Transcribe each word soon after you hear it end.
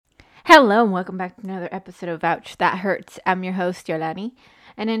Hello and welcome back to another episode of Vouch That Hurts. I'm your host, Yolani.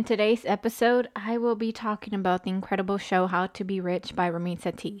 And in today's episode, I will be talking about the incredible show How to Be Rich by Ramit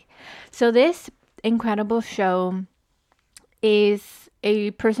Sethi. So this incredible show is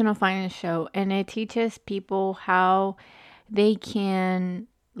a personal finance show, and it teaches people how they can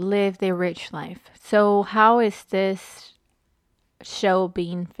live their rich life. So how is this show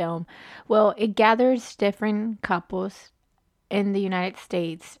being filmed? Well, it gathers different couples in the United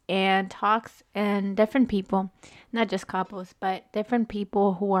States and talks and different people, not just couples, but different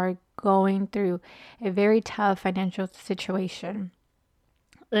people who are going through a very tough financial situation.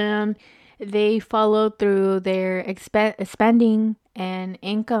 Um, they follow through their spending and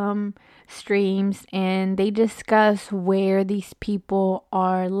income streams, and they discuss where these people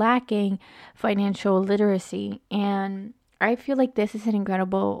are lacking financial literacy. And I feel like this is an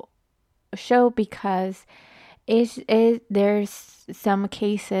incredible show because there's some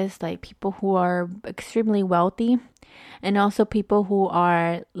cases like people who are extremely wealthy and also people who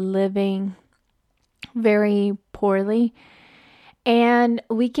are living very poorly, and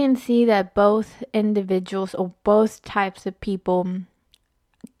we can see that both individuals or both types of people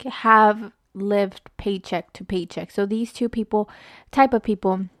have lived paycheck to paycheck. So these type of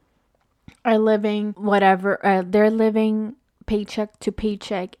people are living whatever, they're living paycheck to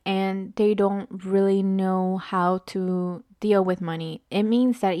paycheck, and they don't really know how to deal with money. It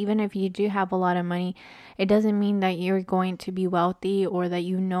means that even if you do have a lot of money, it doesn't mean that you're going to be wealthy or that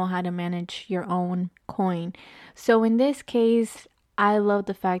you know how to manage your own coin. So in this case, I love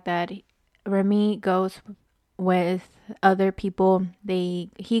the fact that Remy goes with other people.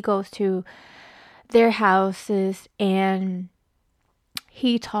 He goes to their houses, and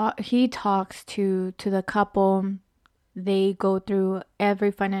he talks to the couple. They go through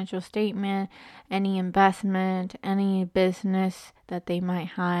every financial statement, any investment, any business that they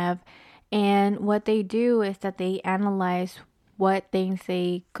might have. And what they do is that they analyze what things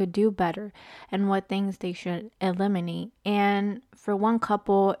they could do better and what things they should eliminate. And for one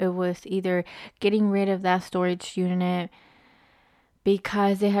couple, it was either getting rid of that storage unit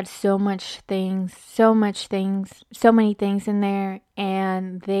because they had so many things in there,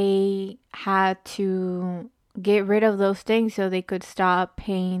 and they had to get rid of those things so they could stop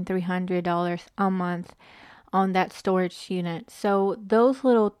paying $300 a month on that storage unit. So those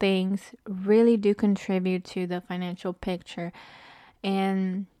little things really do contribute to the financial picture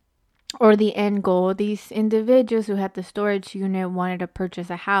and or the end goal. These individuals who had the storage unit wanted to purchase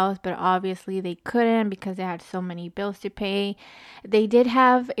a house, but obviously they couldn't because they had so many bills to pay. They did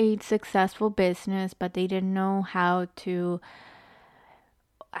have a successful business, but they didn't know how to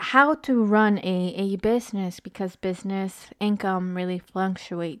run a business because business income really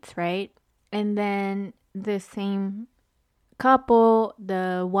fluctuates, right? And then the same couple,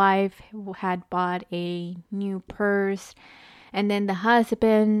 the wife had bought a new purse, and then the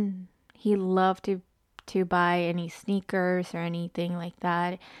husband, he loved to buy any sneakers or anything like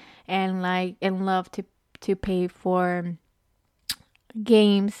that, and loved to pay for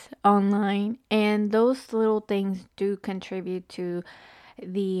games online, and those little things do contribute to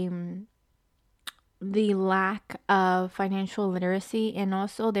the lack of financial literacy. And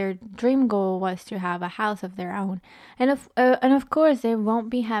also their dream goal was to have a house of their own, and of course they won't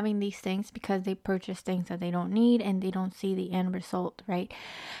be having these things because they purchase things that they don't need and they don't see the end result, right?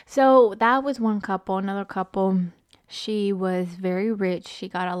 So that was one couple. Another couple, she was very rich. She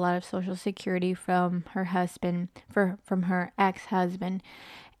got a lot of social security from her husband, from her ex-husband,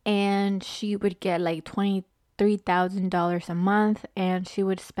 and she would get like $23,000 a month, and she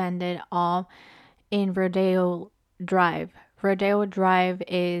would spend it all in Rodeo Drive. Rodeo Drive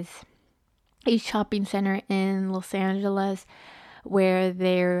is a shopping center in Los Angeles where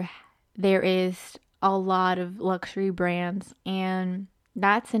there is a lot of luxury brands, and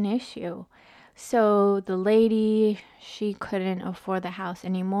that's an issue. So the lady, she couldn't afford the house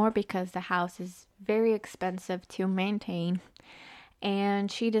anymore because the house is very expensive to maintain,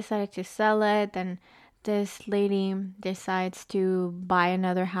 and she decided to sell it. Then this lady decides to buy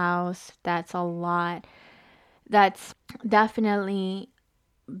another house that's definitely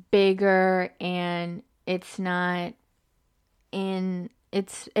bigger, and it doesn't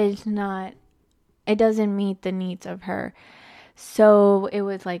meet the needs of her. So it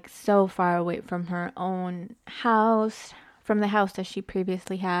was like so far away from her own house, from the house that she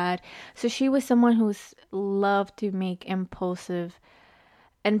previously had. So she was someone who's loved to make impulsive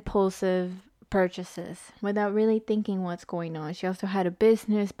purchases without really thinking what's going on. She also had a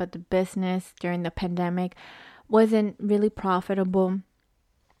business, but the business during the pandemic wasn't really profitable,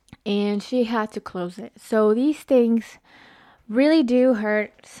 and she had to close it. So these things really do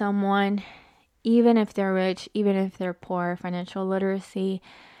hurt someone, even if they're rich, even if they're poor. Financial literacy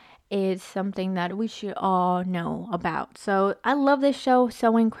is something that we should all know about. So I love this show,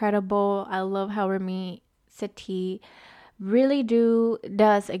 so incredible. I love how Remy Sethi really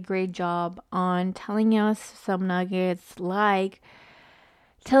does a great job on telling us some nuggets, like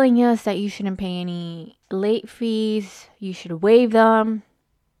telling us that you shouldn't pay any late fees, you should waive them.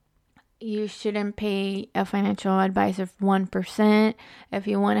 You shouldn't pay a financial advisor 1%. If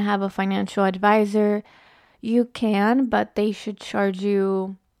you want to have a financial advisor, you can, but they should charge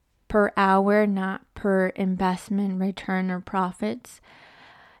you per hour, not per investment return or profits.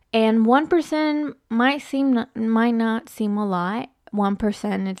 And 1% might not seem a lot.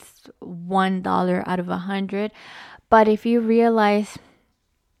 1%, it's $1 out of 100. But if you realize,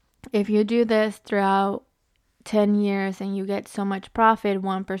 if you do this throughout 10 years and you get so much profit,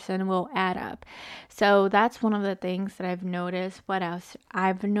 1% will add up. So that's one of the things that I've noticed. What else?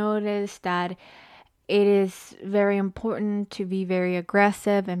 I've noticed that it is very important to be very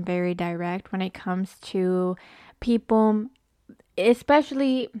aggressive and very direct when it comes to people,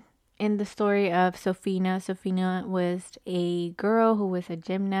 especially in the story of Sofina. Sofina was a girl who was a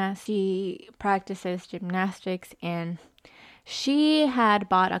gymnast. She practices gymnastics, and she had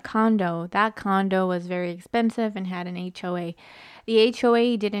bought a condo. That condo was very expensive and had an HOA. The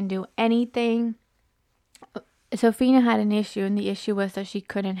HOA didn't do anything. Sofina had an issue, and the issue was that she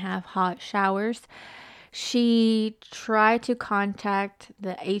couldn't have hot showers. She tried to contact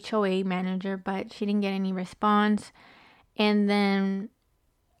the HOA manager, but she didn't get any response. And then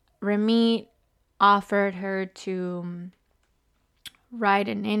Remy offered her to write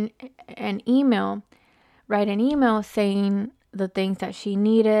an email saying the things that she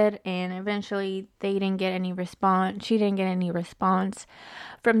needed, and eventually they didn't get any response. She didn't get any response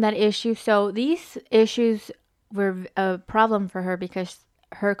from that issue. So these issues were a problem for her because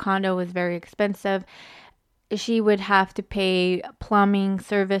her condo was very expensive. She would have to pay plumbing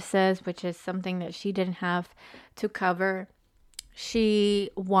services, which is something that she didn't have to cover. She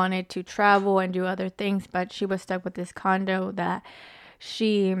wanted to travel and do other things, but she was stuck with this condo that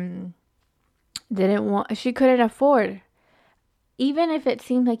she couldn't afford. Even if it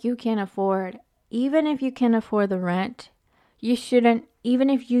seems like you can't afford, even if you can afford the rent, you shouldn't, even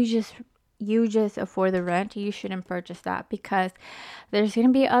if you just afford the rent, you shouldn't purchase that, because there's going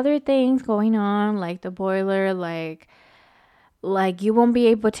to be other things going on, like the boiler, like you won't be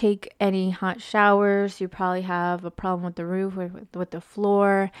able to take any hot showers. You probably have a problem with the roof, with the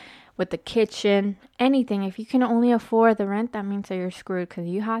floor, with the kitchen, anything. If you can only afford the rent, that means that you're screwed, because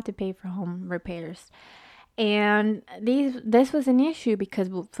you have to pay for home repairs. And this was an issue because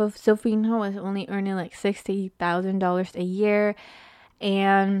Sofina was only earning like $60,000 a year,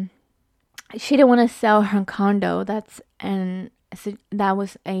 and she didn't want to sell her condo. That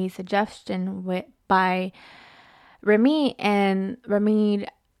was a suggestion by Remy, and Remy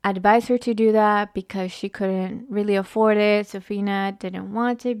advised her to do that because she couldn't really afford it. Sofina didn't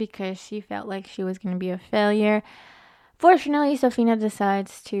want it because she felt like she was going to be a failure. Fortunately, Sofina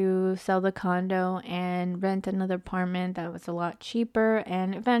decides to sell the condo and rent another apartment that was a lot cheaper,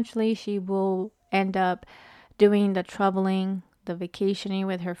 and eventually she will end up doing the traveling, the vacationing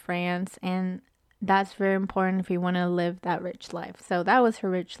with her friends, and that's very important if you want to live that rich life. So that was her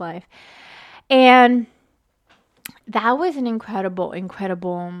rich life. And that was an incredible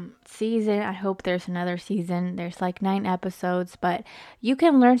season. I hope there's another season. There's like 9 episodes, but you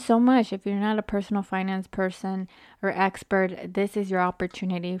can learn so much. If you're not a personal finance person or expert, this is your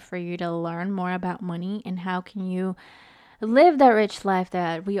opportunity for you to learn more about money and how can you live that rich life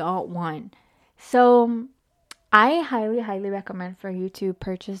that we all want. So I highly recommend for you to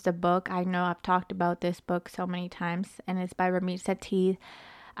purchase the book. I know I've talked about this book so many times, and it's by Remy Sethi.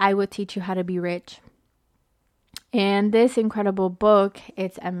 I Will Teach You How to Be Rich. And this incredible book,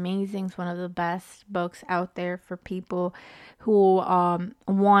 it's amazing. It's one of the best books out there for people who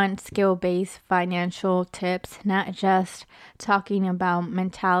want skill-based financial tips, not just talking about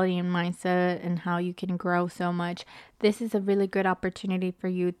mentality and mindset and how you can grow so much. This is a really good opportunity for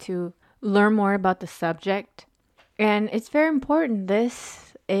you to learn more about the subject. And it's very important.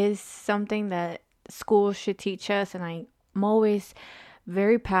 This is something that schools should teach us, and I'm always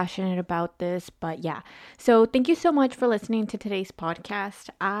very passionate about this. But yeah, so thank you so much for listening to today's podcast.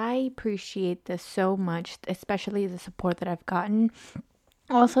 I appreciate this so much, especially the support that I've gotten.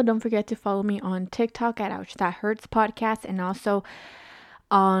 Also, don't forget to follow me on TikTok at Ouch That Hurts Podcast, and also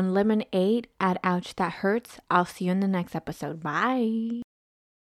on Lemonade at Ouch That Hurts. I'll see you in the next episode. Bye.